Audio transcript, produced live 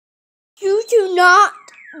You do not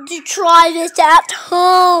try this at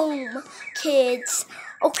home, kids,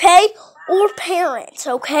 okay? Or parents,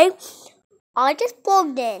 okay? I just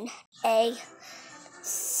plugged in a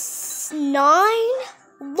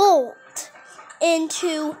 9-volt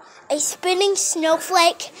into a spinning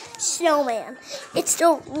snowflake snowman. It's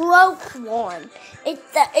the rope one.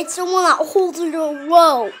 It's the one that holds the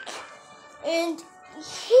rope. And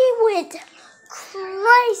he went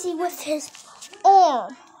crazy with his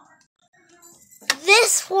arm.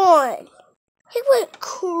 This one, he went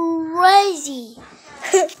crazy.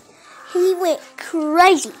 He went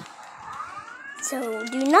crazy. So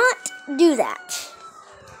do not do that.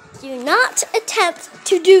 Do not attempt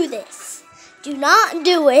to do this. Do not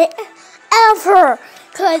do it ever.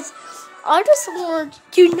 Because I just warned,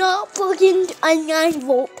 do not plug in a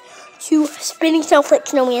 9-volt to spinning snowflake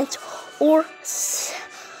snowmans or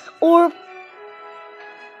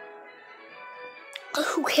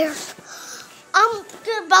who cares? I'm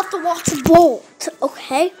about to watch Bolt,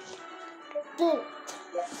 okay?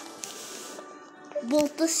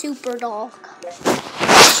 Bolt the super dog.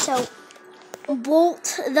 So,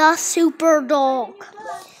 Bolt the super dog.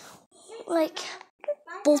 Like,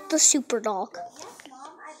 Bolt the super dog.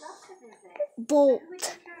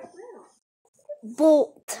 Bolt.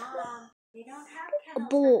 Bolt.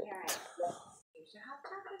 Bolt.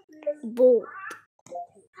 Bolt.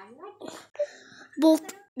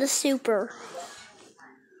 Bolt the super.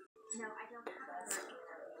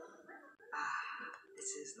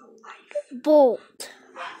 Bolt.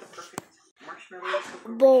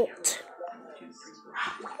 Bolt.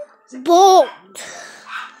 Bolt.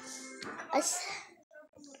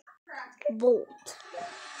 Bolt.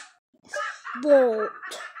 Bolt.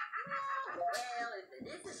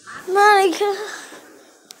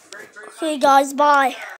 Okay, guys, bye.